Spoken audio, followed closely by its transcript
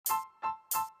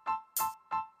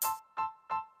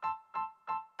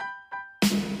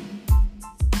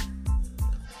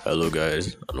Hello,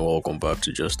 guys, and welcome back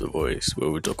to Just a Voice,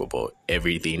 where we talk about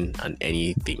everything and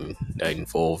anything that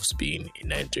involves being a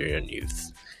Nigerian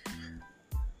youth.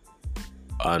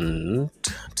 And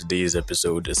today's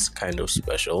episode is kind of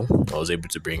special. I was able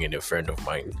to bring in a friend of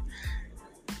mine,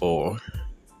 or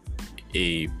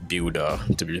a builder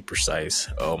to be precise,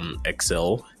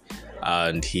 Excel,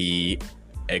 and he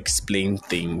explained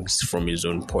things from his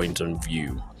own point of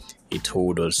view. He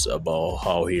told us about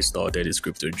how he started his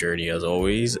crypto journey as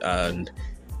always, and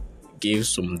gave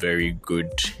some very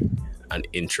good and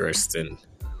interesting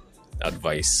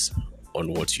advice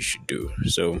on what you should do.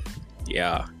 So,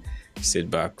 yeah, sit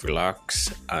back,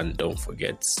 relax, and don't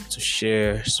forget to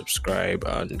share, subscribe,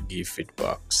 and give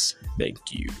feedbacks.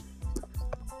 Thank you.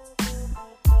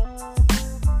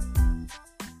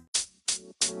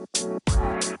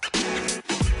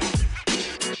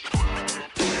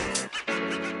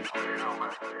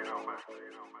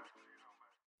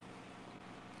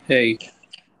 Hey,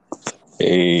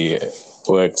 Hey,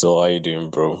 Wex, how are you doing,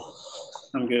 bro?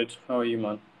 I'm good. How are you,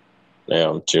 man? Yeah,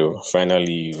 I'm chill.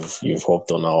 Finally, you've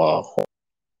hopped on our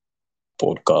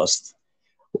podcast.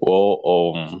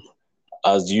 Well,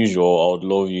 as usual, I would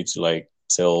love you to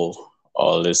tell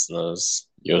our listeners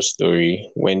your story.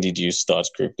 When did you start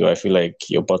crypto? I feel like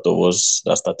you're part of us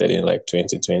that started in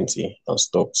 2020 and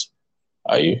stopped.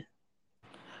 Are you?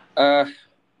 Uh,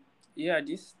 yeah, I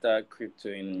did start crypto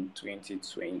in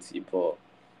 2020, but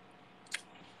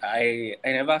I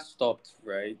never stopped,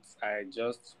 right? I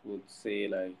just would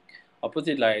say I'll put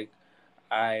it like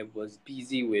I was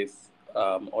busy with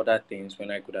other things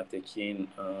when I could have taken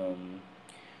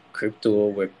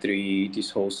crypto, Web3, this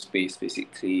whole space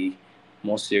basically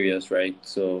more serious, right?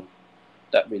 So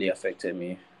that really affected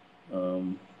me,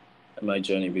 um, my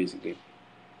journey basically.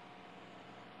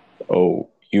 Oh,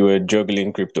 you were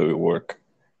juggling crypto with work.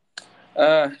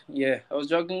 Yeah, I was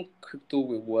juggling crypto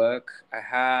with work. I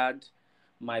had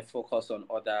my focus on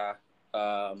other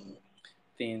um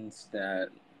things that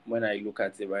when I look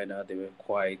at it right now, they were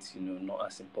quite, not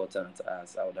as important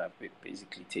as I would have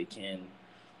basically taken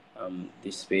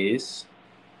this space.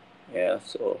 Yeah,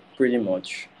 so pretty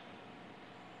much.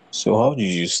 So how did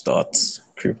you start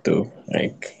crypto?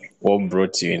 What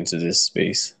brought you into this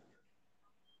space?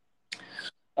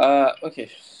 Okay,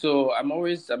 so I'm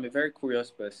a very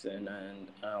curious person, and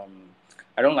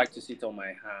I don't like to sit on my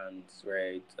hands,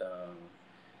 right?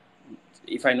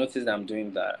 If I notice that I'm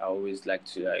doing that, I always like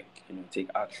to take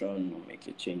action or make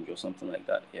a change or something like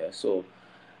that. Yeah. So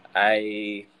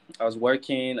I I was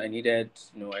working. I needed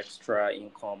extra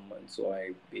income, and so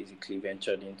I basically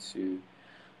ventured into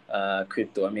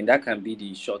crypto. I mean that can be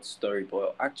the short story,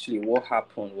 but actually what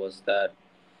happened was that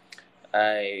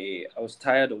I was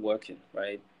tired of working,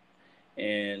 right?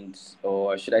 And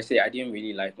or should I say I didn't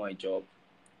really like my job.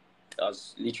 I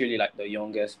was literally like the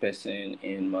youngest person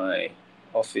in my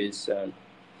office, and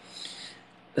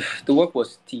the work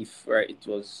was stiff, right? It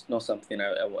was not something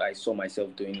I saw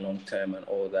myself doing long term and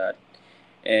all that.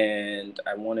 And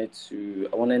I wanted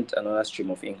another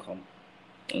stream of income.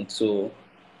 And so,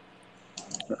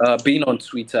 being on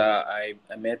Twitter, I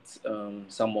met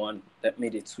someone that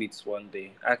made a tweet one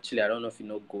day. Actually, I don't know if you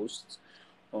know Ghost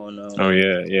on Oh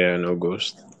yeah, yeah, no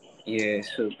ghost. yeah.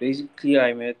 So basically,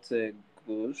 I met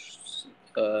Ghost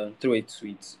through a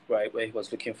tweet, right, where he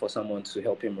was looking for someone to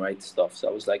help him write stuff. So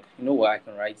I was like, you know what, I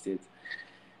can write it.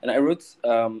 And I wrote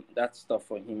that stuff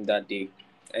for him that day,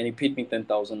 and he paid me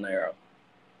 10,000 naira.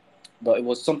 But it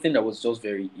was something that was just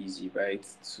very easy, right,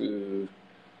 to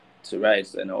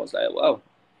write. And I was like, wow,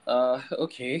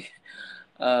 okay.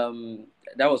 Um,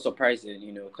 that was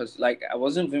surprising, because like I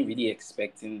wasn't even really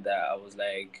expecting that. I was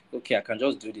like, okay, I can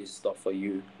just do this stuff for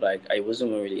you. Like I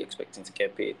wasn't really expecting to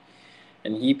get paid,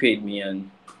 and he paid me,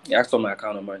 and he asked for my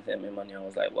account number and sent me money. I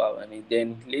was like, wow. And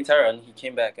then later on, he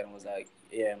came back and was like,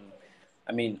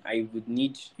 I mean, I would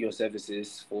need your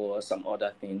services for some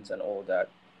other things and all that.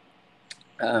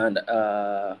 And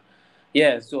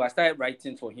yeah, so I started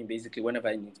writing for him basically whenever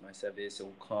he needs my service,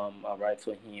 he'll come, I'll write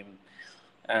for him.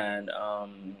 And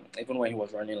even when he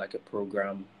was running like a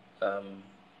program um,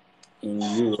 in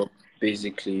Europe,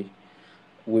 basically,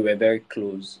 we were very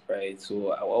close, right?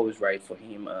 So I would always write for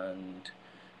him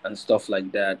and stuff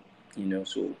like that,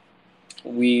 So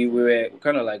we were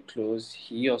kind of like close.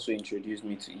 He also introduced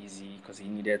me to Easy because he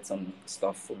needed some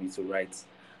stuff for me to write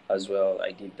as well.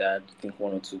 I did that, I think,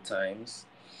 one or two times.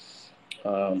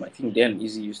 I think then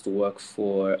Easy used to work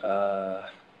for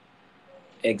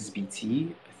XBT,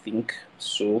 I think.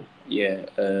 So yeah,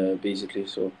 basically,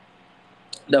 so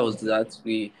that was that.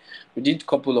 We did a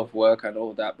couple of work and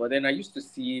all that, but then I used to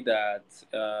see that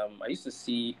I used to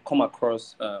see come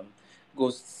across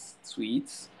Ghost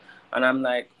tweets And I'm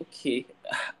like, okay.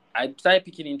 I started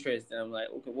picking interest, and I'm like,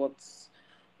 okay,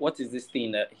 what is this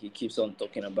thing that he keeps on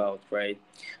talking about, right?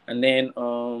 And then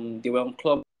they were on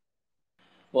Club.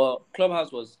 Well,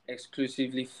 Clubhouse was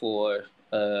exclusively for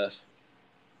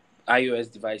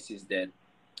iOS devices then,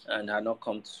 and had not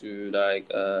come to like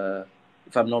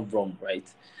if I'm not wrong, right?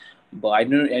 But I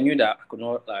knew that I could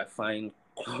not like find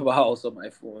Clubhouse on my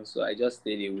phone, so I just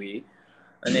stayed away.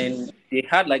 And then they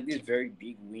had like this very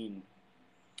big win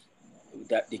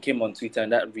that they came on Twitter,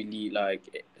 and that really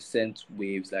like sent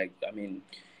waves. Like, I mean,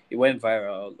 it went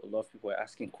viral. A lot of people were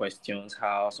asking questions.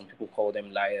 How some people call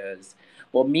them liars,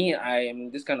 but me, I am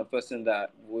this kind of person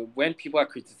that when people are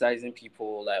criticizing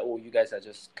people, like, oh, you guys are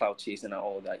just cloud chasing and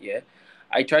all that, yeah,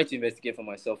 I try to investigate for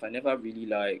myself. I never really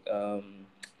like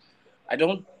I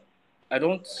don't I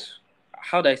don't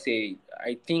how do I say,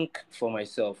 I think for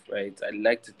myself, right? I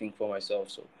like to think for myself.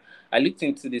 So I looked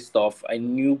into this stuff. I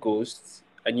knew ghosts.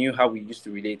 I knew how we used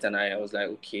to relate, and I was like,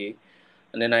 okay.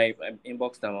 And then I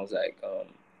inboxed them. I was like,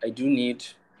 I do need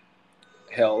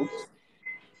help,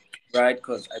 right?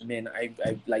 Because I mean, I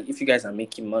like, if you guys are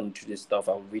making money through this stuff,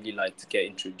 I would really like to get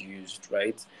introduced,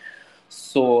 right?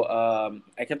 So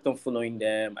I kept on following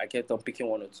them. I kept on picking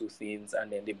one or two things,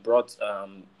 and then they brought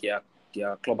their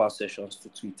clubhouse sessions to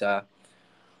Twitter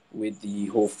with the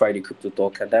whole Friday crypto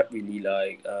talk, and that really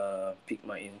like piqued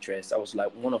my interest. I was like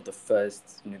one of the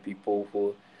first people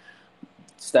who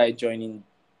started joining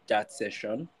that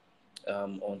session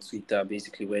on Twitter.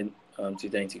 Basically, when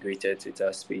Twitter integrated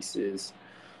Twitter Spaces,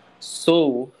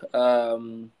 so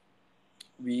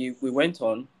we went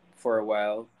on for a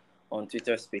while on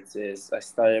Twitter Spaces. I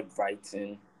started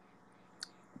writing,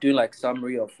 doing like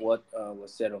summary of what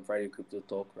was said on Friday Crypto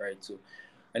Talk, right? So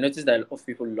I noticed that a lot of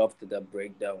people loved the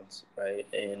breakdowns, right?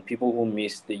 And people who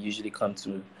missed, they usually come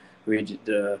to read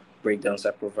the breakdowns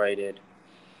I provided.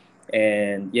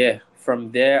 And yeah, from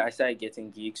there, I started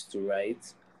getting gigs to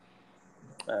write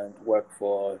and work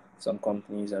for some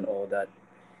companies and all that.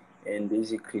 And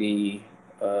basically,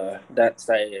 that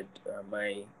started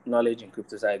my knowledge in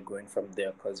crypto started growing from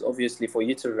there. Because obviously, for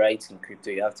you to write in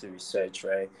crypto, you have to research,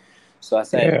 right? So I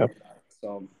started Yeah. looking at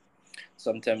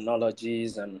some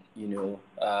terminologies and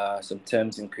some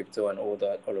terms in crypto and all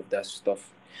of that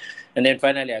stuff. And then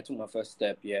finally, I took my first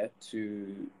step, yeah,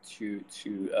 to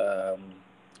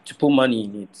put money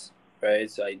in it, right?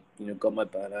 So I got my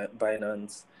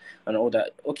Binance and all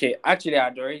that. Okay, actually,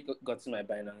 I'd already gotten my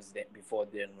Binance before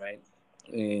then, right?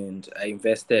 And I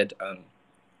invested and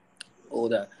all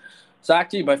that. So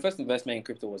actually, my first investment in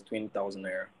crypto was 20,000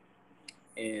 naira,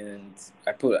 and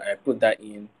I put that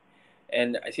in,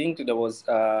 and I think there was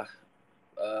a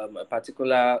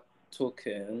particular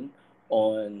token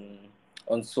on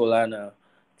Solana.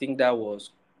 I think that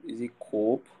was, is it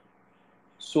Cope?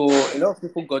 So a lot of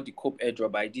people got the Cope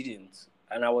airdrop, but I didn't.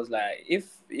 And I was like,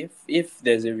 if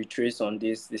there's a retrace on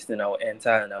this thing, I'll enter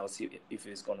and I'll see if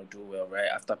it's gonna do well, right?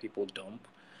 After people dump.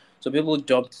 So people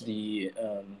dumped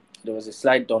there was a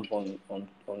slight dump on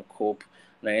Cope,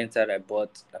 and I entered, I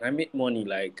bought, and I made money.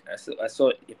 Like I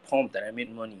saw a pump and I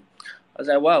made money. I was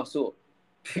like, wow, so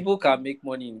people can make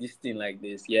money in this thing like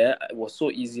this. Yeah, it was so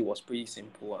easy, it was pretty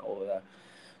simple and all that.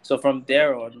 So from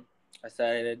there on, I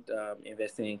started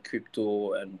investing in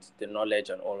crypto and the knowledge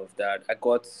and all of that. I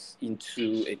got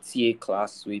into a TA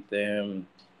class with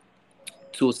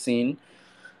Tosin,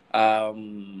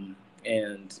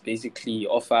 and basically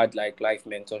offered like life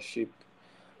mentorship.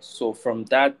 So from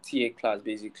that TA class,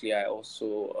 basically, I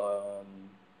also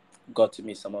got to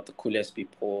meet some of the coolest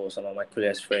people, some of my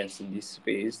coolest friends in this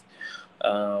space,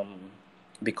 um,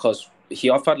 because he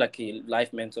offered like a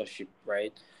life mentorship,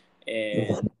 right?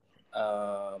 And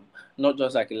not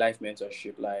just like a life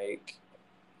mentorship, like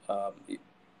um,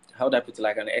 how would I put it,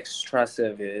 like an extra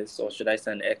service, or should I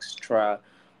say an extra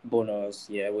bonus?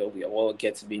 Yeah, where we all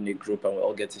get to be in a group and we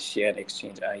all get to share and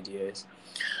exchange ideas.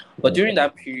 But during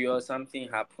that period, something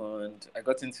happened. I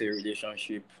got into a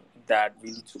relationship that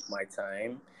really took my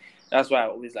time. That's why I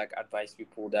always like advise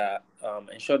people that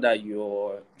ensure that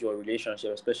your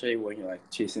relationship, especially when you're like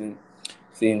chasing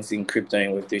things in crypto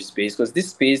and with this space, because this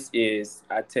space is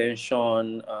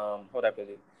attention. How do I put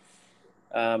it?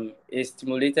 Is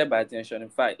stimulated by attention. In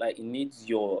fact, like it needs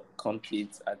your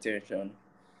complete attention,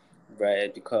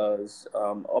 right? Because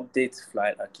updates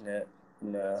fly like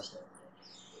in a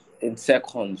in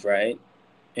seconds, right?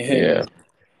 Yeah.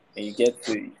 And you get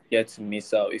to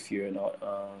miss out if you're not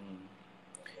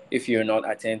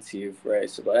attentive, right?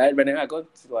 So, but then I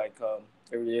got to like a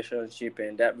relationship,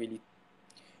 and that really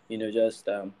just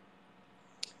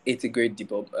ate a great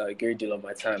deal of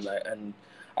my time, like, and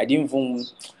I didn't even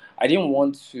I didn't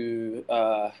want to.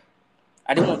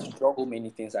 I didn't want to juggle many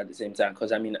things at the same time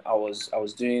because I mean I was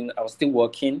still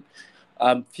working.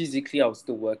 Physically I was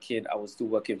still working. I was still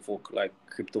working for like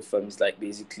crypto firms, like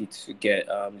basically to get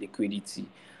liquidity,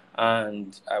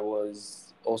 and I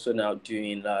was also now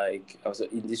doing like I was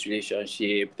in this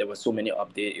relationship. There were so many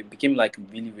updates. It became like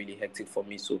really really hectic for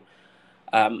me. So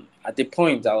at the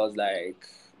point I was like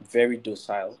very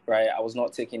docile, right? I was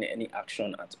not taking any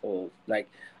action at all. Like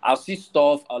I'll see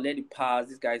stuff, I'll let it pass.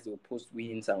 These guys will post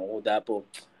wins and all that, but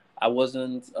I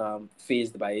wasn't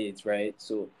phased by it, right?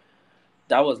 So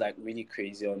that was like really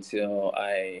crazy until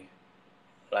I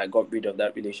like got rid of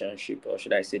that relationship, or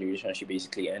should I say the relationship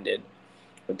basically ended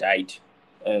or died.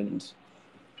 And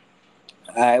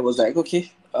I was like,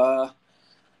 okay,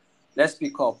 let's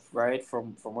pick up right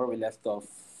from where we left off.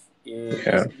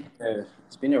 Yeah.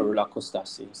 It's been a roller coaster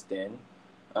since then.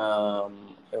 A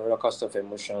roller coaster of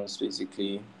emotions,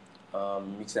 basically,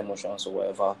 mixed emotions or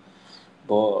whatever.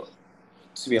 But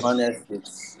to be honest,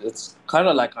 it's kind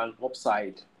of like an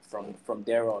upside from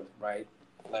there on, right?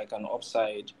 Like an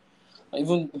upside.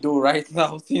 Even though right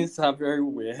now things are very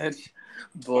weird,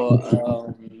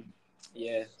 but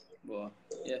yeah, but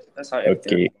yeah, that's how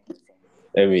everything.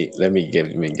 Okay. Let me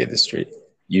get this straight.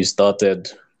 You started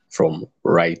from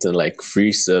writing like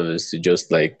free service to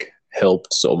just like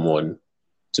help someone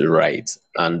to write,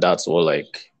 and that's what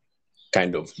like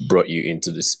kind of brought you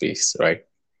into the space, right?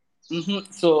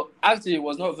 So actually, it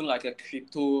was not even like a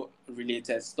crypto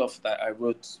related stuff that I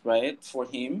wrote, right, for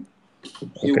him.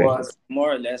 It Okay. was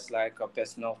more or less like a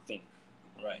personal thing,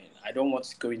 right? I don't want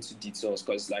to go into details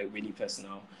because it's like really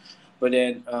personal. But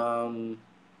then,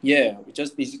 yeah, we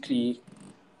just basically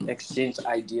exchanged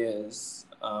ideas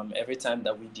every time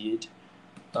that we did.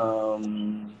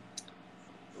 Um,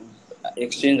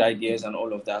 exchange ideas and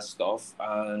all of that stuff.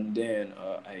 And then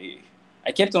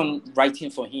I kept on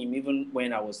writing for him even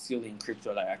when I was still in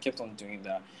crypto. Like I kept on doing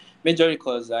that, majorly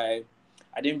because I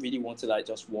didn't really want to like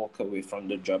just walk away from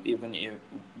the job, even if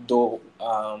though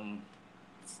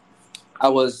I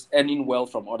was earning well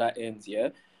from other ends, yeah.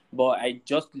 But I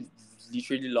just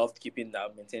literally loved keeping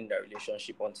that, maintaining that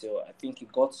relationship until I think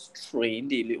it got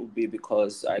strained a little bit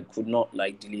because I could not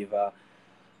like deliver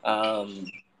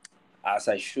um as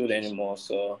I should anymore.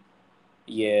 So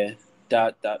yeah,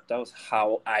 that was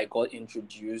how I got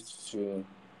introduced to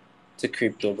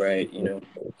crypto, right?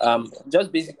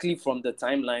 Just basically from the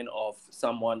timeline of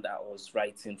someone that I was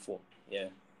writing for. Yeah.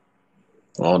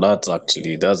 Oh, that's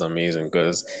amazing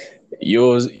because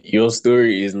your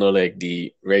story is not like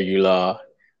the regular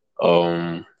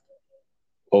um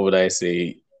what would I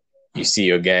say? You see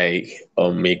your guy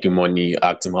making money, you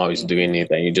ask him how he's doing it,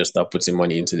 and you just start putting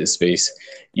money into the space.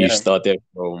 You Yeah. started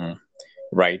from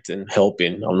writing,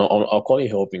 helping. I'll call it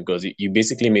helping because you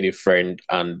basically made a friend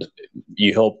and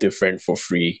you helped a friend for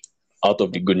free out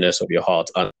of the goodness of your heart,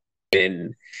 and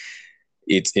then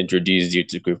it introduced you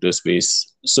to crypto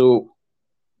space. So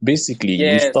basically, you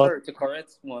Yeah, start. sorry to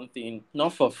correct one thing.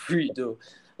 Not for free though.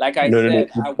 Like I No, no, no. said,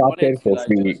 You I wanted started to for like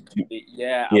free. just do it.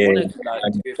 Yeah, I Yeah, wanted to like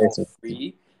and do it the for person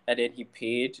free, and then he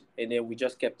paid, and then we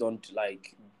just kept on to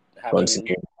like having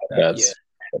continued. that. Yeah. That's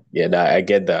Yeah, that I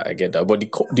get that. I get that. But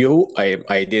the whole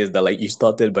idea is that like you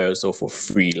started by yourself for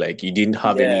free. Like you didn't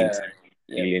have any Yeah. intention of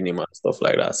Yeah. stealing him and stuff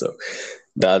like that. So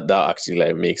that actually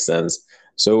like makes sense.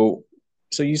 So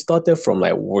so you started from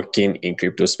like working in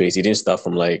crypto space. You didn't start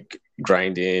from like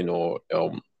grinding or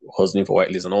hustling for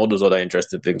whitelists and all those other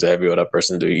interesting things that every other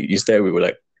person do. You started with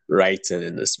like writing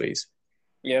in the space.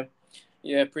 Yeah.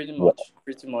 Yeah, pretty Wow.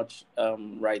 much,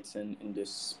 right in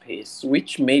this space,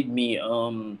 which made me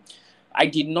I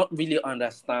did not really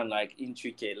understand like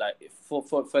intricate like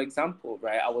for example,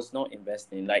 right? I was not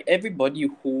investing. Like everybody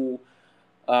who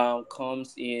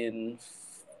comes in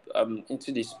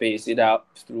into this space either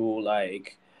through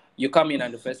like you come in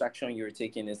and the first action you're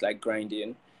taking is like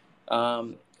grinding.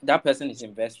 That person is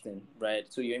investing, right?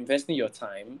 So you're investing your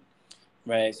time,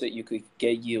 right? So you could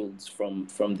get yields from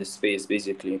the space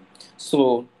basically.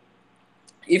 So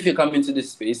if you come into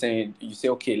this space and you say,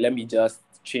 okay, let me just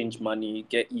change money,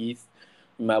 get ETH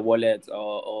in my wallet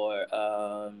or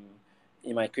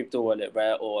in my crypto wallet,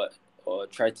 right? Or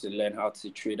try to learn how to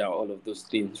trade out all of those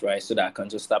things, right? So that I can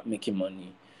just start making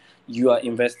money. You are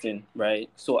investing, right?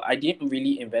 So I didn't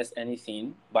really invest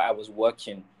anything, but I was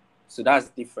working. So that's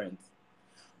different,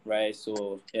 right?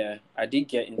 So yeah, I did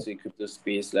get into the crypto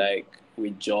space like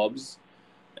with jobs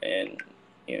and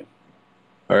yeah.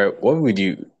 All right, what would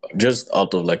you just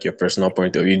out of like your personal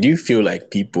point of view, do you feel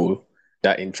like people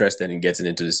that are interested in getting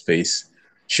into the space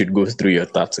should go through your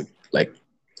tactic, like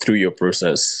through your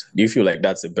process? Do you feel like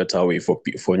that's a better way for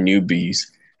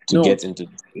newbies to No, get into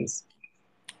the space?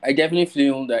 I definitely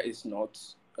feel that it's not.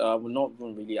 I would not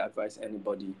even really advise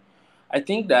anybody. I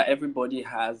think that everybody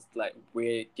has like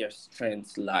where their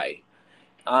strengths lie.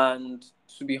 And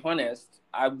to be honest,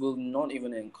 I will not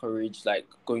even encourage like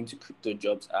going to crypto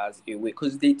jobs as a way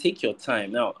because they take your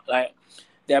time. Now, like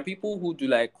there are people who do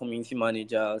like community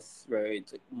managers,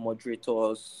 right,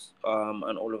 moderators,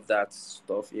 and all of that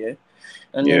stuff, yeah.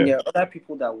 And then Yeah. there are other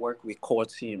people that work with core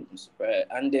teams, right?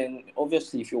 And then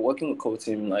obviously, if you're working with core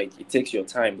team, like it takes your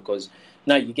time because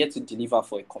now you get to deliver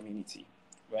for a community,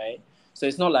 right? So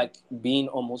it's not like being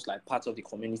almost like part of the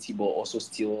community, but also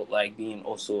still like being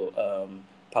also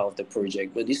part of the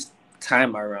project. But this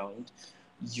time around,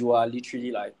 you are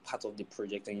literally like part of the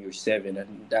project and you're serving,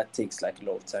 and that takes like a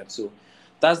lot of time. So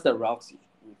that's the route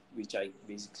which I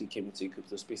basically came into the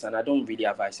crypto space, and I don't really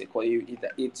advise it because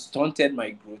it stunted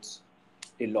my growth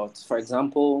a lot. For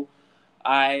example,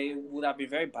 I would have been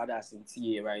very badass in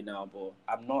TA right now, but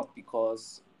I'm not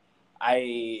because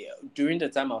I during the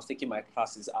time I was taking my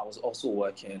classes, I was also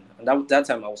working, and that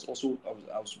time I was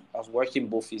working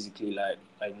both physically like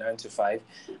 9 to 5,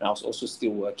 and I was also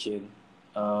still working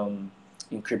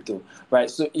in crypto, right?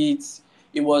 So it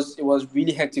was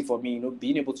really hectic for me,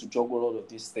 being able to juggle all of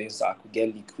these things so I could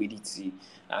get liquidity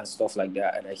and stuff like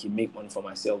that, and I could make money for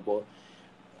myself. But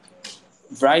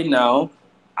right now,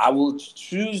 I will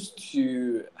choose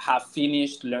to have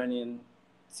finished learning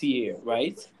TA,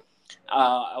 right?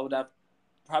 I would have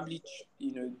probably,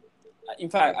 in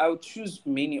fact, I would choose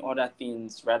many other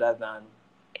things rather than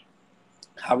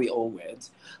how it all went.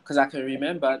 Because I can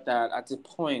remember that at the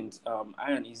point,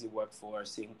 I and Easy worked for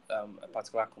a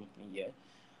particular company here.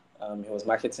 He was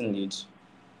marketing lead.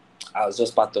 I was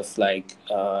just part of like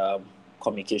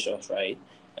communications, right?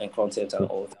 And content and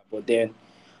all that. But then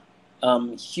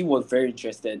he was very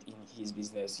interested in his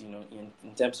business,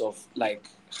 in terms of like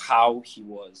how he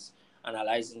was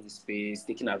analyzing the space,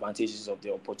 taking advantages of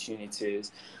the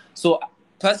opportunities. So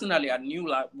personally, I knew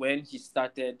like when he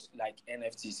started like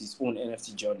NFTs, his own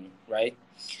NFT journey, right?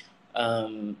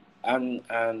 And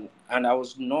I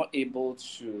was not able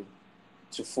to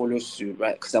follow suit,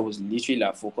 right? Because I was literally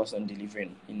like focused on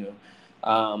delivering,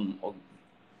 or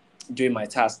doing my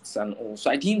tasks and all. So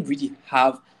I didn't really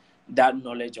have that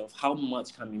knowledge of how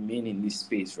much can be made in this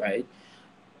space, right?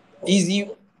 Easy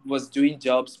was doing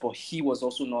jobs, but he was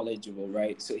also knowledgeable,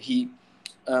 right? So he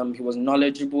was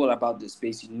knowledgeable about the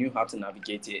space. He knew how to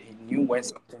navigate it. He knew when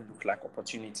something looked like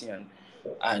opportunity and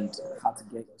how to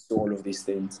get into all of these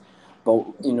things. But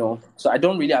so I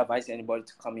don't really advise anybody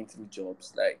to come in through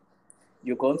jobs. Like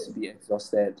you're going to be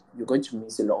exhausted. You're going to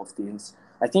miss a lot of things.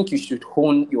 I think you should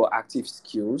hone your active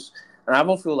skills. And I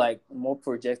even feel like more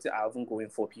projects are even going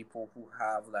for people who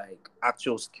have like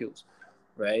actual skills,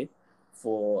 right?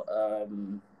 For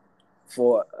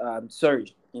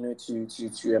sorry,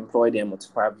 to employ them or to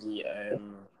probably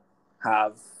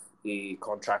have a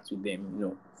contract with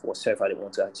them, for whatever they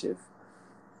want to achieve.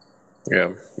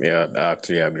 Yeah. Yeah. I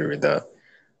actually agree with that.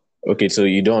 Okay, so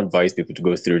you don't advise people to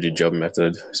go through the job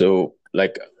method. So,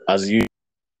 like, as you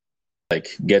like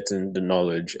getting the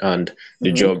knowledge, and the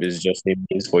Mm-hmm. job is just a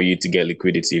means for you to get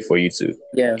liquidity, for you to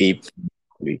Yeah. ape.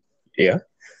 Yeah.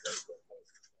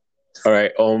 All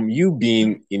right. You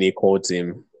being in a core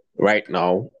team right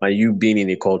now, and you being in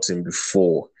a core team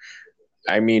before.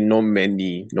 I mean, not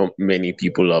many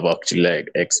people have actually like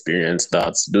experienced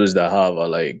that. Those that have are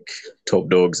like top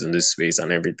dogs in this space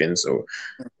and everything. So,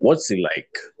 what's it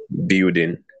like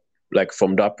building, like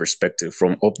from that perspective,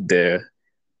 from up there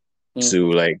Mm.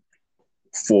 to like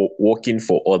for working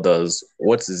for others?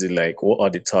 What is it like? What are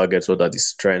the targets? What are the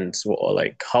strengths? What are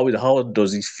like how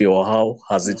does it feel? How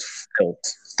has it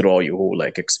felt throughout your whole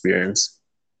like experience?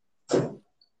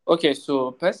 Okay,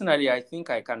 so personally, I think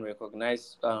I can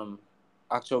recognize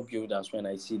actual builders when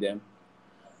I see them.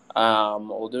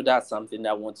 Although that's something that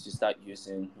I want to start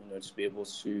using, to be able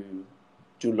to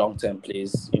do long term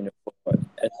plays, for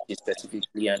NFT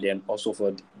specifically, and then also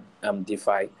for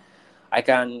DeFi. I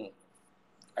can,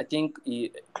 I think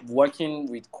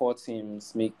working with core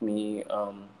teams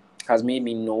has made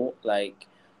me know like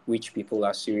which people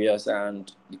are serious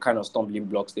and the kind of stumbling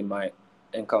blocks they might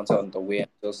encounter on the way and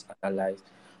just analyze.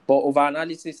 But over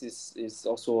analysis is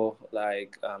also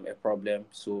like a problem.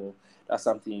 So that's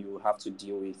something you have to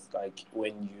deal with, like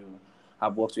when you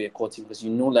have worked with a core team, because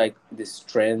like the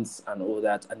strengths and all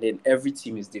that, and then every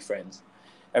team is different.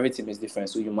 Every team is different,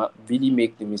 so you might really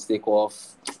make the mistake of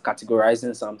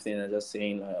categorizing something and just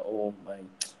saying like, oh my,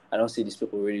 I don't see these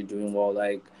people really doing well.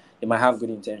 Like they might have good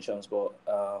intentions, but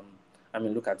I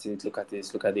mean, look at it, look at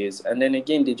this, look at this, and then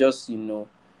again they just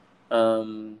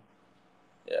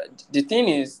yeah, the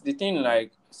thing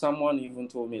like someone even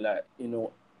told me like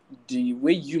the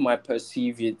way you might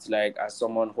perceive it, like as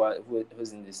someone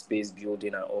who's in the space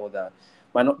building and all that,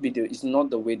 might not be it's not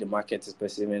the way the market is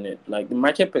perceiving it. Like the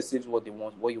market perceives what they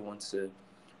want, what you want to,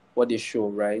 what they show,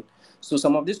 right? So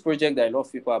some of these projects that a lot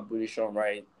of people are bullish on,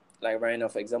 right? Like right now,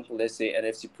 for example, let's say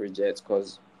NFT projects,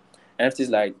 because NFTs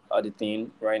like are the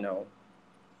thing right now,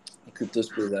 the crypto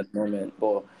space at the moment.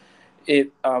 But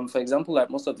for example, like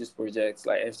most of these projects,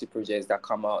 like NFT projects that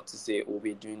come out to say, oh,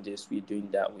 we're doing this, we're doing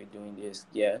that, we're doing this,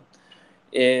 yeah.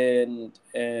 And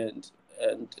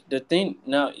the thing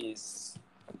now is,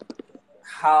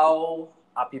 how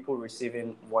are people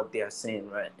receiving what they are saying,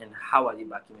 right? And how are they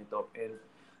backing it up? And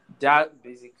that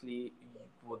basically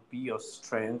would be your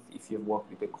strength if you work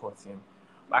with a core team.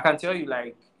 But I can tell you,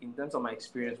 like, in terms of my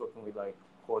experience working with like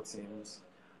core teams,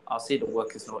 I'll say the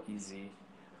work is not easy.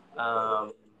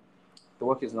 Um, the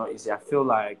work is not easy. I feel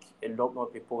like a lot more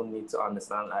people need to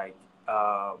understand, like,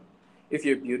 if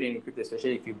you're building equipment,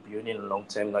 especially if you're building long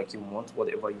term, like you want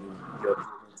whatever you're building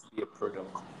to be a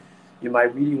product, you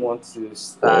might really want to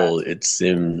Well, start. it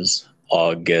seems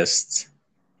our guest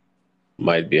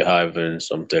might be having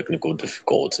some technical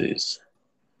difficulties.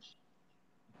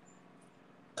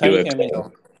 Can You you were hear me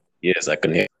now? Yes, I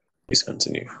can hear you. Please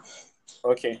continue.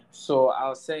 Okay, so I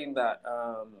was saying that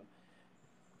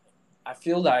I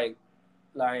feel like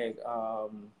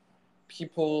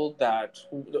people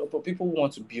who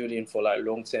want to build in for like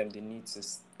long term, they need to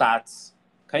start.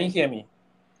 Can you hear me?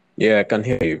 Yeah, I can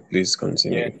hear you. Please Yeah,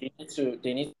 continue.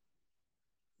 they need.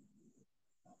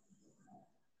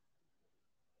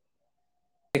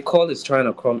 The call is trying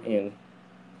to come in.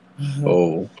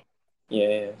 Oh,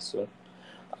 Yeah, so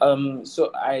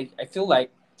I feel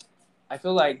like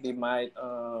they might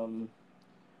want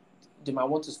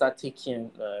to start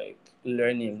taking like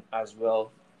learning as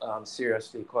well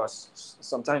seriously, because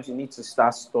sometimes you need to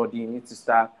start studying, you need to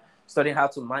start studying how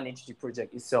to manage the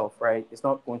project itself, right? It's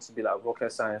not going to be like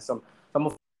rocket science. Some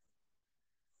of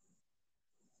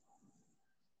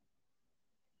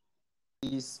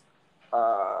these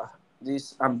uh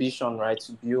this ambition, right,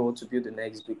 to build the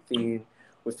next big thing,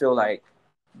 we feel like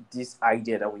this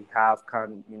idea that we have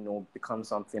can, become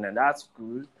something, and that's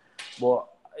good. But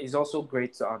it's also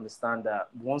great to understand that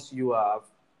once you have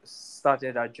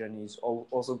started that journey, it's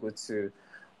also good to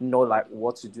know like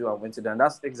what to do and when to do. And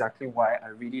that's exactly why I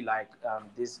really like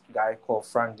this guy called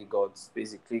Frank the Gods,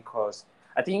 basically, because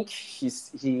I think he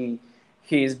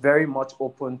is very much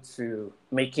open to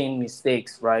making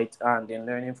mistakes, right, and then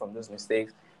learning from those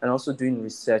mistakes, and also doing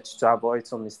research to avoid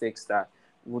some mistakes that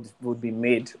would be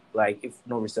made, like if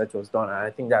no research was done. And I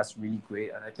think that's really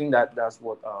great, and I think that that's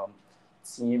what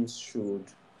teams should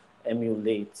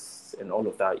emulate and all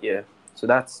of that. Yeah, so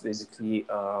that's basically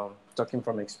talking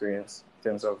from experience in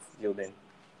terms of building.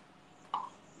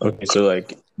 okay. So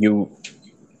like you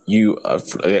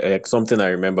like something I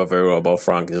remember very well about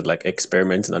Frank is like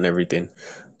experimenting and everything.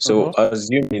 So Mm-hmm.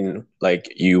 assuming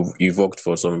like you've worked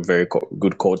for some very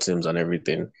good core teams and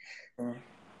everything,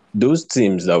 those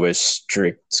teams that were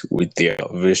strict with their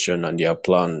vision and their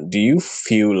plan, do you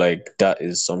feel like that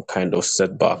is some kind of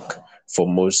setback for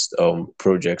most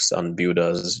projects and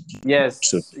builders?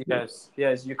 So Yes.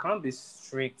 You can't be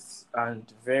strict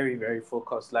and very, very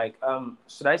focused. Like,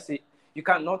 should I say, you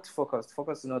cannot focus.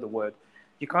 Focus is not the word.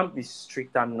 You can't be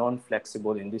strict and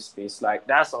non-flexible in this space. Like,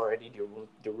 that's already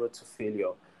the road to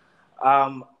failure.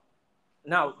 Um,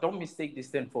 Now, don't mistake this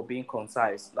thing for being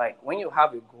concise. Like when you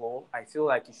have a goal, I feel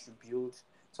like you should build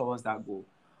towards that goal.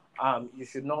 You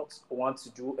should not want to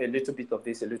do a little bit of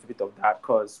this, a little bit of that,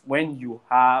 because when you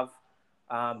have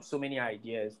so many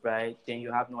ideas, right, then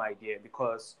you have no idea,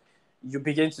 because you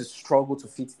begin to struggle to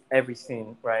fit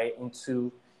everything right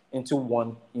into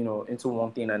one, into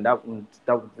one thing, and that would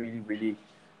really, really,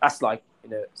 that's like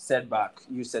setback,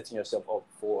 you setting yourself up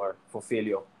for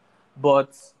failure.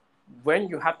 But when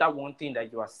you have that one thing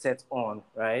that you are set on,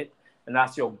 right, and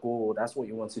that's your goal, that's what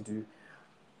you want to do,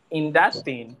 in that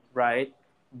thing, right,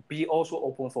 be also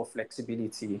open for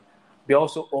flexibility. Be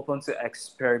also open to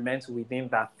experiment within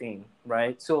that thing,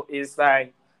 right? So it's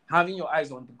like having your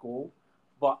eyes on the goal,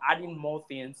 but adding more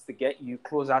things to get you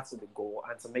closer to the goal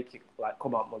and to make it like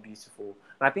come out more beautiful.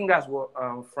 And I think that's what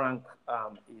Frank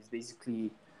is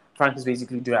basically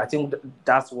doing. I think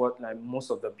that's what like most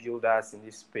of the builders in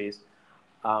this space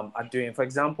are doing. For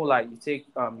example, like you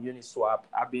take Uniswap.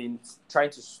 I've been trying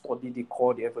to study the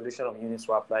evolution of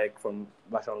Uniswap, like from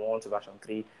version 1 to version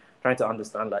 3, trying to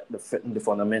understand like the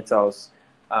fundamentals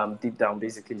deep down,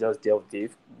 basically just delve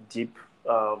deep.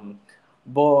 Um,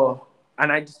 but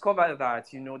and I discovered that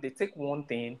they take one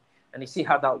thing and they see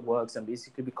how that works, and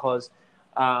basically because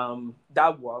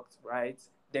that worked, right?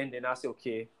 Then I say,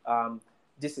 okay,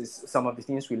 this is some of the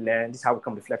things we learned. This is how we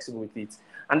can be flexible with it.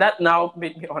 And that now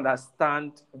made me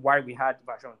understand why we had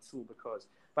version 2, because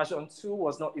version 2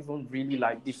 was not even really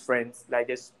like different. Like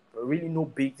there's really no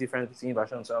big difference between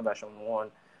version 2 and version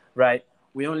 1, right?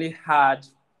 We only had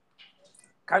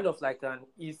kind of like an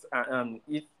if to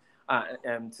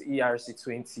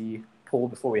ERC20 poll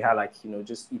before we had like,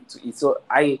 just if to it. So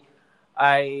I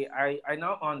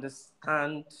now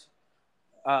understand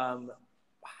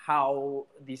how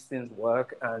these things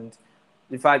work, and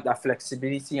the fact that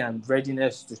flexibility and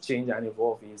readiness to change and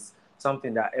evolve is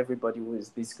something that everybody who is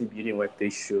basically building work they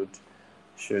should.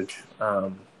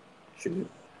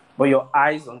 But your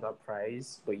eyes on the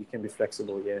prize, but you can be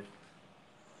flexible. Yeah.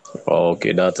 Oh,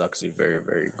 okay, that's actually very,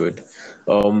 very good.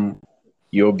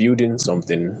 You're building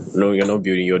something. No, you're not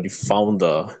building. You're the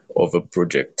founder of a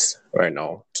project right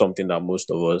now. Something that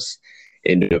most of us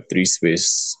in the Web3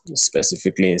 space,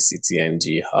 specifically in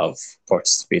CTNG, have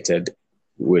participated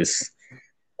with.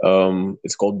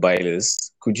 It's called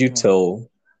Bylist. Could you tell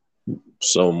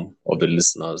some of the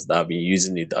listeners that have been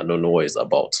using it and don't know what it's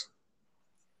about?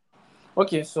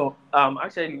 Okay, so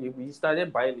actually we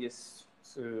started Bylist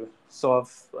to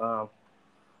solve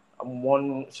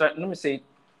let me say,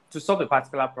 to solve a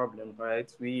particular problem,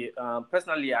 right? We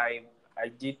personally, I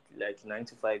did like 9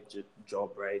 to 5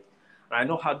 job, right? And I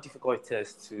know how difficult it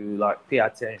is to like pay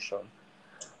attention.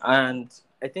 And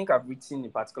I think I've written a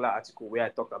particular article where I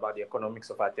talked about the economics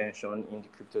of attention in the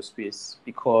crypto space,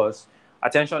 because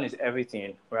attention is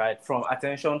everything, right? From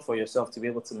attention for yourself to be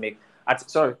able to make,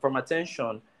 from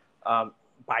attention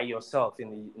by yourself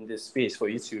in the space for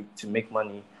you to make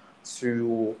money,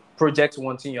 to projects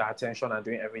wanting your attention and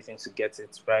doing everything to get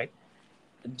it, right?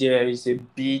 There is a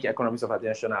big economics of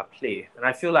attention at play. And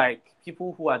I feel like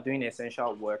people who are doing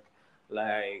essential work,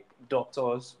 like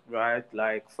doctors, right,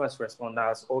 like first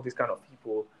responders, all these kind of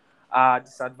people are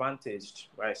disadvantaged,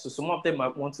 right? So some of them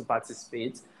might want to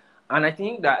participate. And I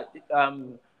think that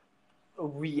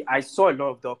I saw a lot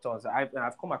of doctors.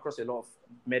 I've come across a lot of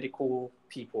medical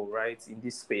people, right, in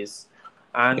this space.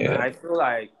 And Yeah. I feel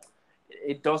like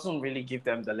it doesn't really give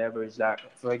them the leverage that,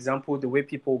 for example, the way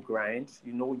people grind,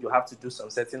 you have to do some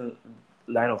certain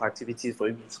line of activities for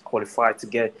you to qualify to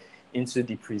get into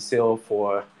the pre-sale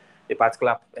for a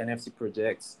particular NFT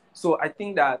project. So I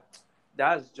think that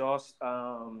that's just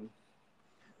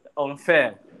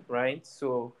unfair, right?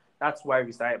 So that's why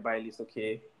we started Bylist.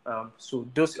 Okay, so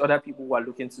those other people who are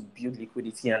looking to build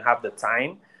liquidity and have the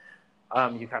time,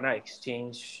 you cannot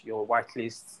exchange your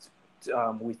whitelist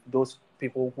with those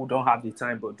people who don't have the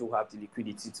time but do have the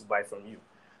liquidity to buy from you.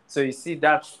 So you see,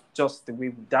 that's just the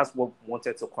way. That's what we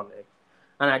wanted to connect.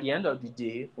 And at the end of the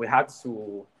day, we had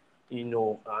to,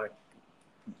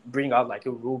 bring out like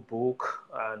a rule book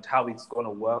and how it's going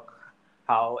to work,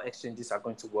 how exchanges are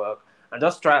going to work, and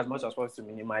just try as much as possible to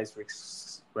minimize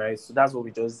risks, right? So that's what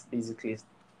we just basically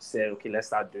said, okay, let's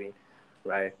start doing,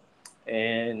 right?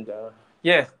 And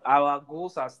our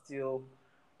goals are still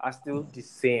the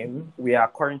same. We are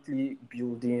currently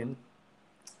building.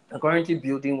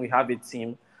 We have a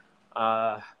team.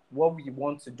 What we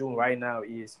want to do right now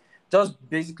is just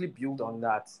basically build on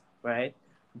that, right?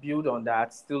 Build on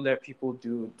that. Still let people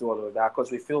do all of that,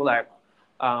 because we feel like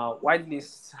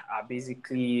whitelists are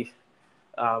basically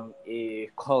a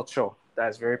culture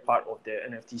that's very part of the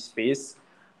NFT space,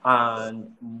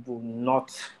 and will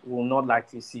not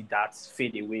likely see that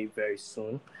fade away very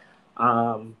soon.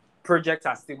 Projects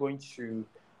are still going to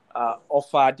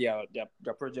offer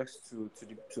their projects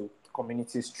to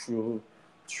communities through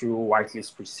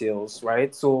whitelist pre-sales,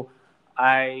 right? So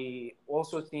I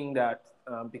also think that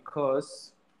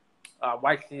because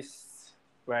whitelists,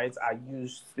 right, are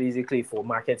used basically for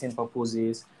marketing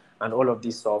purposes and all of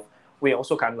this stuff, we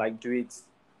also can like do it,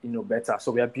 better.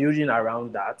 So we are building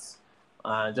around that,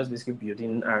 just basically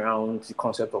building around the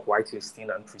concept of whitelisting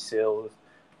and pre-sales,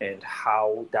 and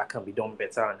how that can be done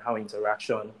better, and how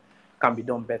interaction can be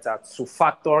done better to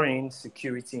factor in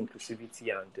security, inclusivity,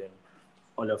 and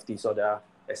all of these other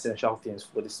essential things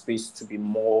for the space to be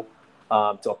more,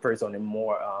 to operate on a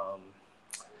more,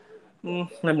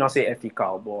 let me not say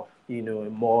ethical, but a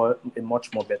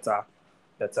much more better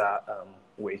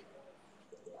way.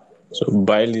 So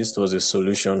Bylist was a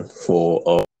solution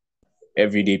for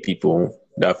everyday people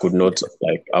that could not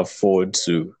like afford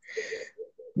to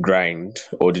grind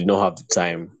or did not have the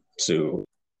time to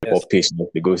or patience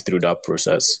to go through that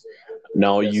process.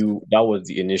 Now that was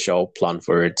the initial plan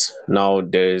for it. Now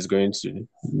there's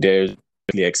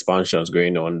expansions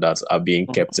going on that are being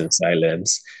kept in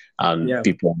silence and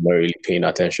people are not really paying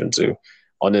attention to.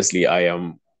 Honestly, I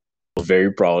am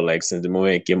very proud. Like since the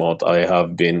moment it came out, I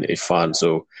have been a fan.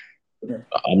 So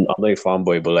I'm not a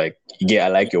fanboy, but like, yeah, I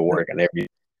like your work and everything.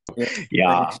 Yeah.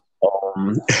 Yeah.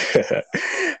 Um,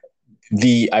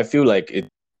 I feel like it's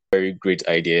a very great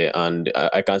idea, and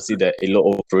I can see that a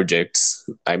lot of projects,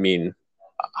 I mean,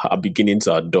 are beginning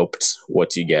to adopt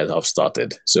what you guys have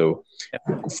started. So,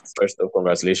 first of all,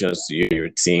 congratulations to you, your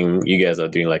team. You guys are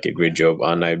doing like a great job,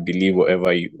 and I believe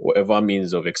whatever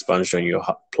means of expansion you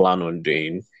plan on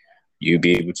doing, you'll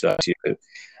be able to achieve it.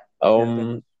 Yeah.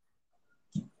 Um,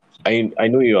 I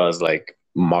know you as like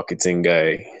marketing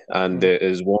guy, and Mm. there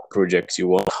is one project you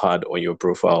once had on your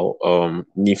profile,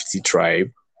 Nifty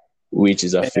Tribe, which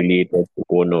is Yeah. affiliated to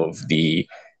one of the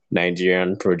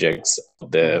Nigerian projects,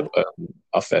 the Mhm.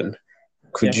 Afen.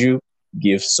 Could Yeah. you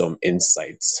give some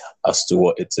insights as to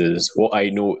what it is? What I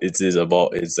know it is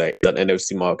about is like an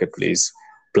NFC marketplace,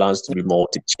 plans to be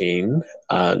multi-chain,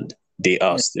 and they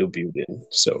are Yeah. still building.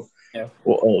 So, Yeah.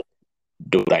 what all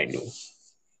do I know?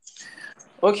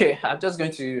 Okay, I'm just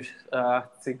going to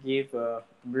give a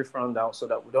brief rundown so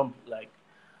that we don't like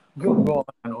go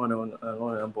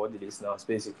on and body this now,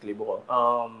 basically. But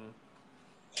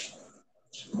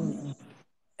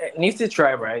Nifty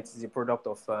Tribe, right, is a product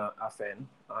of Afen,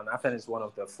 and Afen is one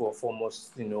of the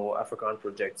foremost, African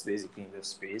projects basically in the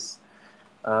space.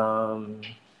 A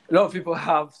lot of people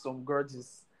have some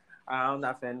grudges around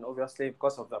Afen, obviously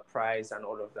because of the price and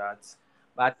all of that.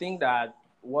 But I think that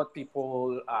what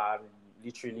people are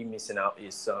literally missing out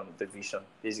is the vision,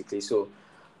 basically. So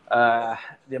uh,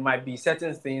 there might be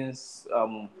certain things,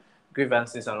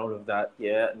 grievances and all of that.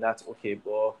 Yeah, and that's okay.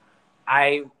 But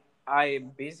I I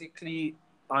basically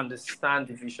understand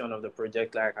the vision of the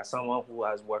project, like as someone who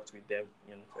has worked with them,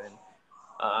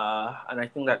 and I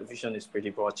think that the vision is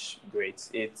pretty much great.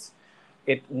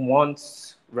 It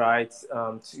wants, right,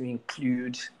 to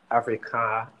include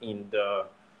Africa in the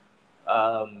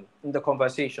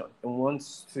conversation. It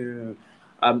wants to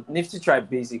Nifty Tribe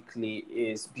basically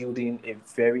is building a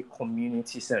very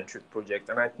community centric project,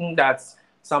 and I think that's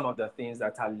some of the things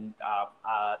that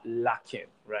are lacking,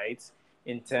 right,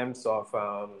 in terms of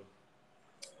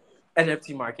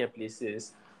NFT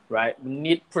marketplaces. Right, we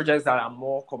need projects that are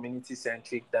more community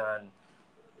centric than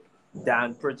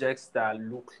projects that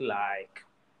look like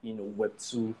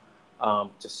Web2,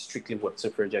 just strictly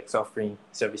Web2 projects offering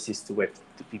services to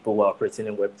people who are operating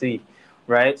in Web3,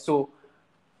 right? So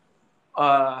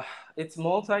uh, it's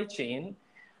multi-chain.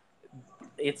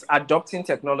 It's adopting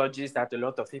technologies that a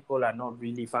lot of people are not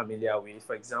really familiar with.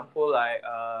 For example, like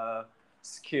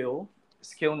Skill.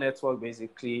 Skill Network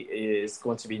basically is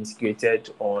going to be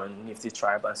integrated on Nifty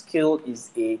Tribe, and Skill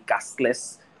is a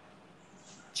gasless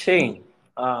chain,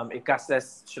 a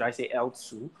gasless, should I say,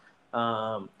 L2,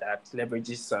 that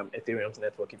leverages Ethereum's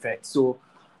network effect. So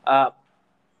uh,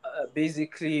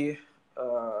 basically,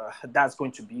 that's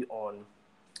going to be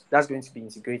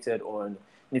integrated on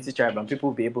Nifty Tribe, and people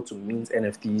will be able to mint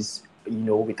NFTs,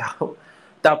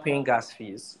 without paying gas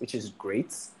fees, which is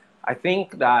great. I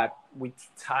think that with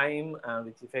time and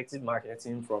with effective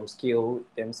marketing from Scale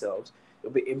themselves,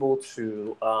 you'll be able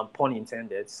to, pun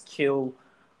intended, scale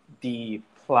the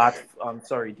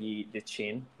sorry, the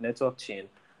chain, network chain,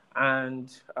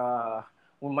 and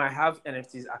we might have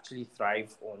NFTs actually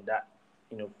thrive on that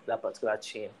particular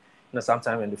chain,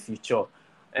 sometime in the future.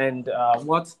 And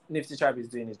what Nifty Tribe is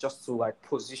doing is just to like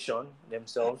position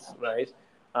themselves, right,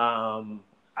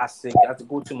 as a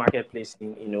go-to marketplace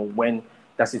when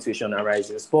that situation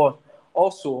arises. But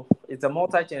also, it's a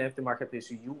multi-chain NFT marketplace,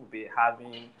 so you will be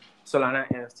having Solana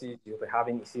NFTs, you'll be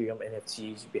having Ethereum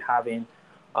NFTs, you'll be having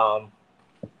um,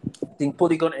 I think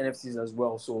Polygon NFTs as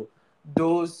well. So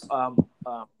those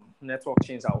network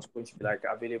chains are also going to be like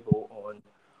available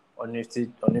on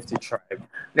Nifty Tribe.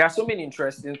 There are so many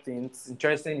interesting things,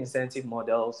 interesting incentive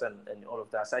models, and all of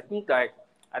that. So I think like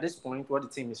at this point, what the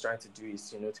team is trying to do is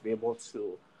to be able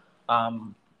to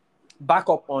um, back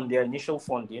up on their initial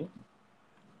funding,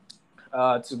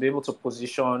 to be able to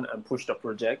position and push the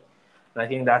project. And I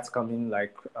think that's coming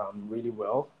like really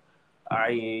well.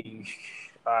 I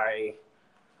I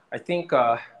I think,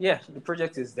 yeah, the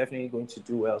project is definitely going to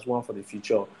do well. It's one for the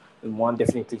future and one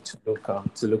definitely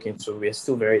to look into. We're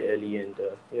still very early, and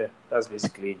yeah, that's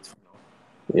basically it for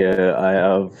now. Yeah, I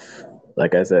have,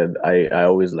 like I said, I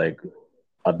always like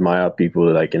admire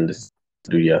people like in this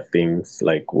do their things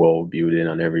like world building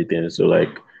and everything. So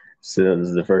like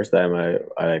since the first time I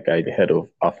heard of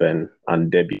Afen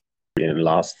and Debbie in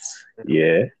last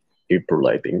year, April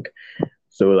I think.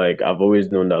 So like I've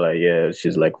always known that like yeah,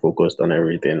 she's like focused on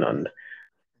everything, and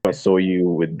I saw you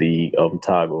with the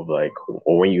tag of like,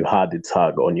 or when you had the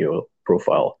tag on your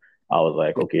profile, I was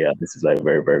like, okay, yeah, this is like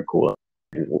very, very cool.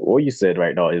 And what you said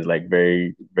right now is like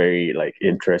very, very like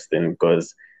interesting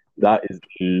because that is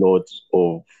a lot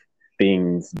of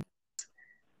things.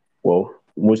 Well,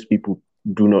 most people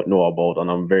do not know about,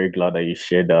 and I'm very glad that you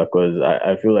shared that because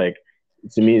I feel like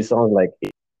to me it sounds like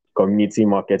a community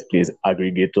marketplace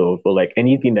aggregator for like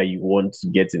anything that you want to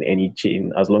get in any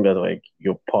chain, as long as like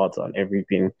your parts and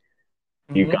everything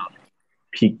you can Mm-hmm.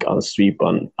 pick and sweep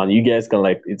and you guys can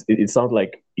like it sounds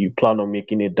like you plan on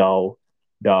making a DAO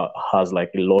that has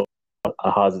like a lot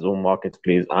has its own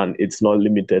marketplace and it's not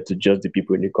limited to just the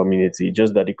people in the community,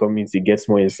 just that the community gets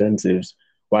more incentives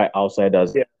while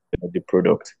outsiders Yeah, get the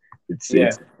product. yeah, It's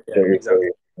yeah, very, exactly.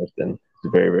 very interesting.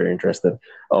 It's very, very interesting.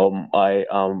 I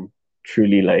am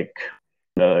truly like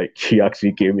she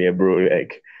actually came here, bro.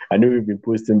 Like I know we've been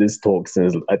posting this talk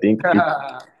since I think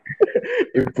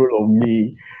April or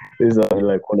May. This is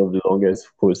like one of the longest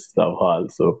posts I've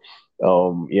had. So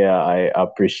yeah, I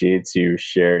appreciate you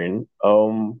sharing.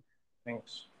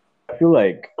 Thanks. I feel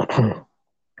like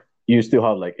you still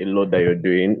have like a lot that you're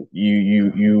doing.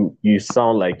 You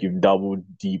sound like you've dabbled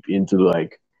deep into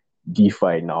like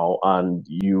DeFi now, and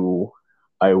you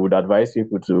I would advise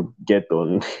people to get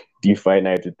on DeFi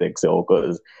Night with Excel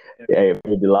because Yeah,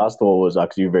 the last one was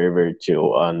actually very, very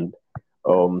chill, and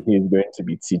he's going to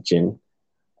be teaching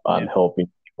yeah, and helping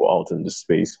people out in the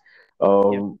space.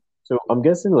 yeah, So I'm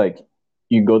guessing like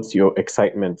you got your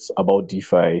excitement about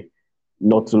DeFi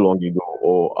not too long ago,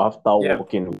 or after yeah.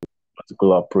 working with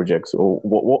particular projects, or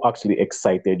what actually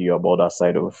excited you about that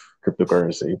side of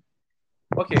cryptocurrency?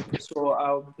 Okay, so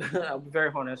I'll I'll be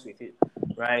very honest with it,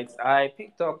 right? I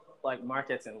picked up like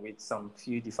marketing with some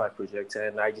few DeFi projects,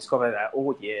 and I discovered that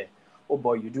oh yeah, oh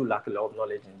boy, you do lack a lot of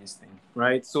knowledge in this thing,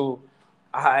 right? So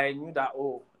I knew that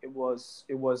oh, it was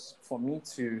for me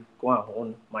to go and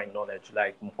hone my knowledge,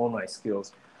 like hone my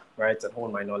skills, right, and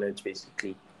hone my knowledge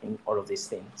basically in all of these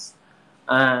things.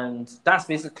 And that's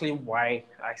basically why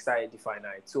I started DeFi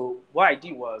Night. So what I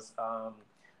did was I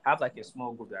have like a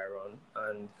small group that I run,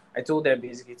 and I told them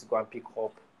basically to go and pick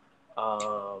up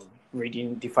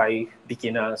reading DeFi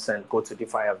beginners and go to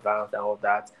DeFi advanced and all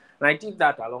that. And I did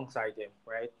that alongside them,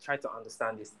 right? Try to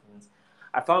understand these things.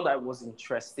 I found that it was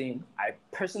interesting. I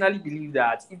personally believe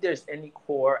that if there's any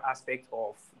core aspect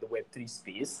of the Web3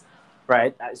 space,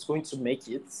 right, that is going to make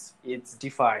it, it's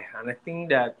DeFi. And I think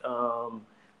that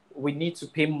we need to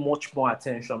pay much more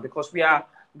attention because we are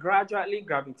gradually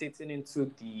gravitating into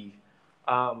the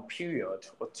period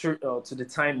or to the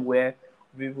time where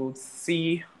we will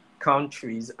see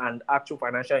countries and actual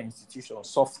financial institutions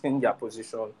softening their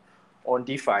position on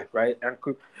DeFi, right, and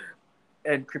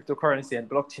cryptocurrency and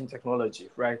blockchain technology,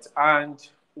 right, and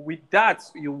with that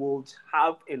you would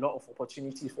have a lot of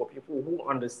opportunities for people who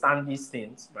understand these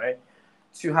things, right,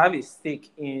 to have a stake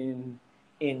in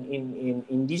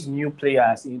these new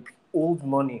players in old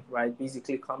money, right,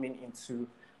 basically coming into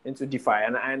DeFi,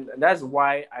 and that's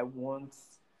why I want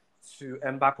to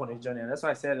embark on a journey. And that's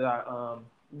why I said that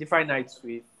DeFi Nights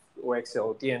with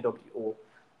OXL, DNWO,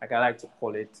 like I like to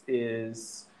call it,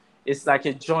 is it's like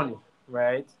a journey,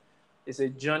 right? It's a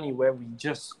journey where we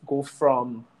just go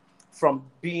from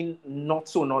being not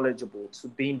so knowledgeable to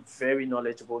being very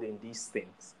knowledgeable in these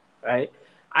things, right?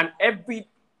 And every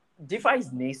DeFi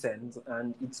is nascent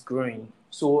and it's growing.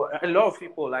 So a lot of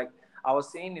people, like I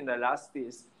was saying in the last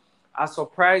space, are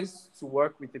surprised to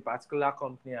work with a particular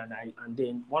company, and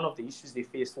then one of the issues they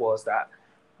faced was that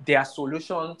their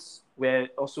solutions were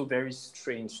also very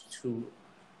strange to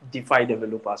DeFi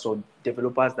developers or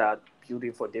developers that are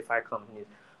building for DeFi companies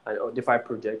or DeFi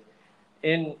projects.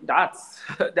 And that's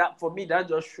that for me, that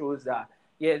just shows that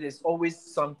yeah, there's always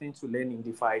something to learn in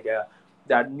DeFi. There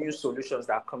are new solutions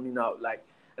that are coming out. Like,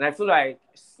 and I feel like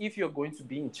if you're going to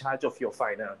be in charge of your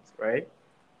finance, right,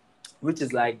 which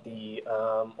is like the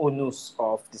onus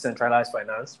of decentralized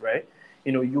finance, right?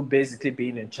 You know, you basically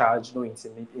being in charge, no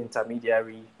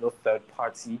intermediary, no third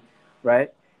party,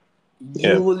 right? You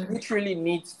Yeah. will literally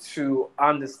need to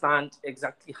understand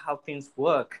exactly how things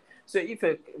work. So if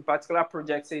a particular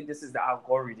project say this is the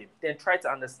algorithm, then try to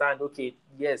understand, okay,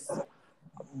 yes,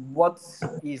 what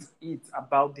is it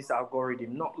about this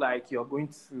algorithm? Not like you're going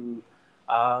to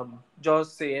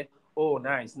just say, oh,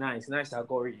 nice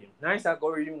algorithm. Nice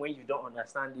algorithm when you don't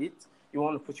understand it. You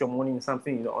want to put your money in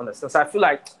something you don't understand. So I feel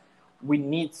like we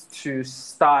need to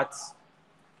start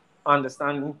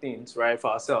understanding things, right,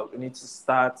 for ourselves. We need to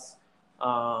start,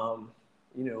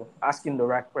 asking the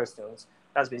right questions.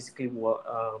 That's basically what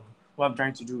I'm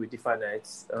trying to do with DeFi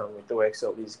Nights with the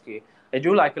Excel. Basically, I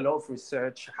do like a lot of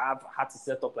research. Have had to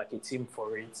set up like a team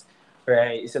for it.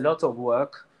 Right, it's a lot of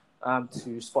work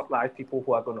to spotlight people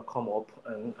who are going to come up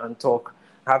and talk,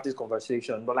 have this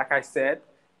conversation. But like I said,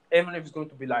 even if it's going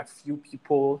to be like few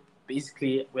people,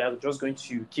 basically we are just going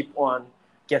to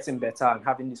getting better and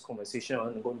having this conversation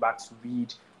and going back to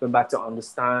read, going back to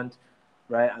understand,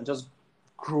 right? And just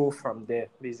grow from there,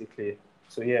 basically.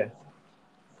 So, yeah.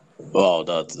 Wow,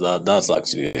 that's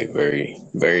actually a very,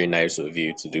 very nice of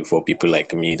you to do for people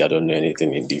like me that don't know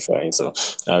anything in DeFi. So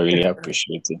I really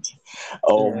appreciate it.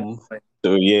 Yeah.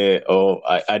 So yeah,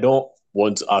 I don't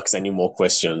want to ask any more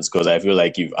questions because I feel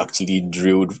like you've actually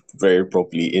drilled very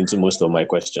properly into most of my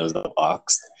questions that I've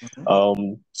asked.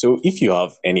 So if you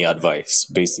have any advice,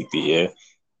 basically, yeah,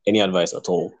 any advice at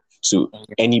all to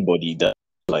anybody that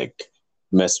like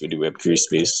mess with the Web3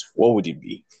 space, what would it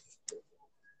be?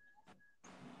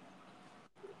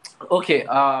 Okay.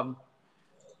 To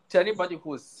anybody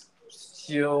who's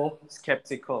still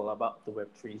skeptical about the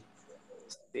Web3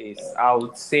 space, I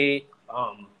would say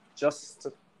just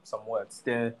some words.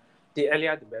 The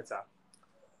earlier the better.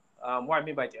 What I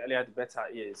mean by the earlier the better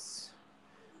is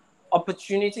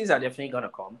opportunities are definitely gonna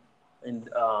come, and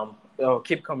they'll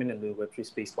keep coming in the Web3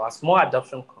 space. But as more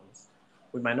adoption comes,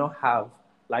 we might not have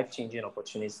life-changing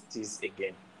opportunities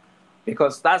again,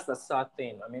 because that's the sad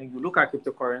thing. I mean, if you look at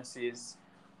cryptocurrencies,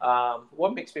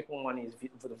 what makes people money is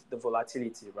the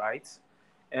volatility, right?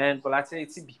 And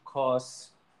volatility because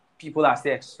people are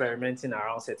still experimenting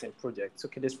around certain projects.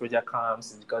 Okay, this project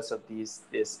comes because of this,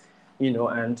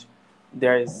 and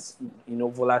there is,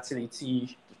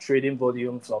 volatility, the trading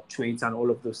volume fluctuates and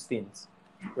all of those things,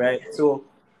 right? So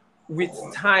with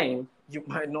time, you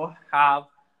might not have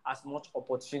as much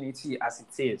opportunity as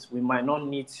it is. We might not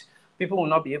need, people will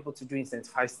not be able to do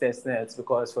incentivized test nets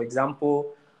because, for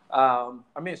example,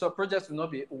 so projects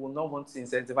will not want to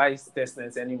incentivize test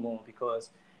nets anymore because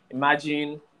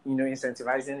imagine,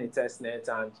 incentivizing a test net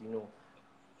and,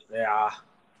 there are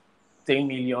 10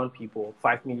 million people,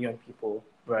 5 million people,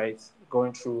 right,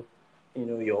 going through,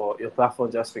 your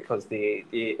platform just because they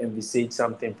envisage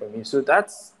something from you. So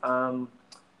that's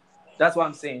what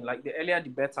I'm saying. Like the earlier, the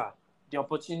better. The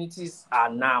opportunities are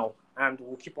now, and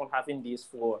we'll keep on having this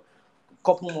for a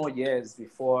couple more years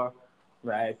before,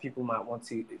 right? People might want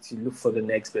to look for the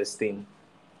next best thing.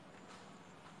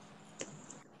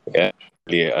 Yeah,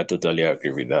 I totally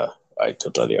agree with that. I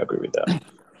totally agree with that.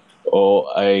 Oh,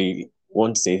 I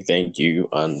want to say thank you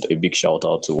and a big shout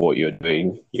out to what you're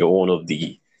doing. You're one of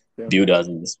the builders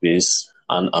in the space,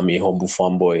 and I'm a humble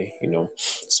fanboy,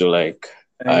 So like,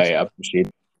 I appreciate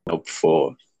help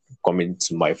for coming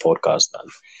to my podcast and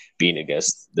being a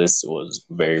guest. This was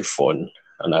very fun,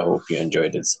 and I hope you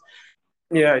enjoyed it.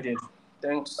 Yeah, I did.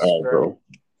 Thanks. All right, bro.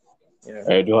 Yeah.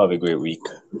 I do have a great week.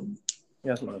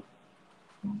 Yes, man.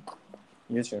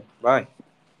 You too. Bye.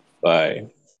 Bye.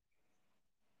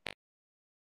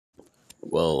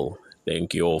 Well,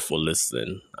 thank you all for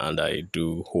listening, and I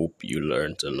do hope you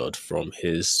learned a lot from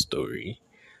his story.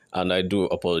 And I do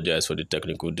apologize for the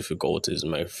technical difficulties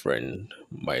my friend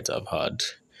might have had.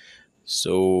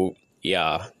 So,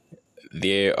 yeah,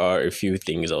 there are a few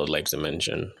things I would like to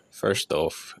mention. First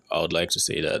off, I would like to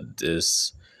say that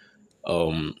this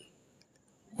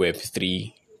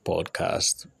Web3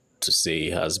 podcast to say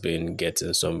has been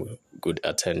getting some good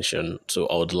attention. So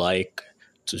I would like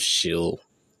to shill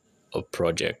a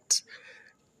project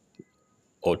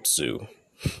or two.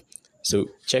 So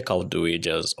check out The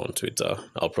Wagers on Twitter.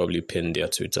 I'll probably pin their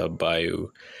Twitter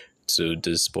bio to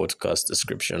this podcast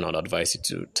description. I'd advise you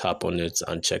to tap on it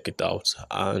and check it out.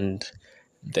 And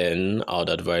then I'd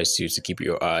advise you to keep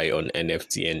your eye on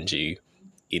NFTNG.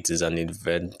 It is an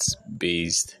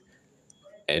event-based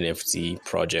NFT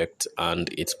project and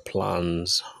it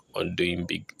plans on doing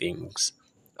big things.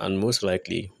 And most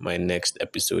likely, my next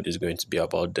episode is going to be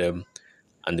about them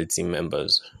and the team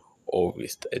members or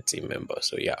with a team member.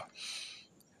 So, yeah,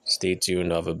 stay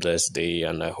tuned. Have a blessed day,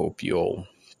 and I hope you all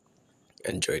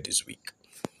enjoy this week.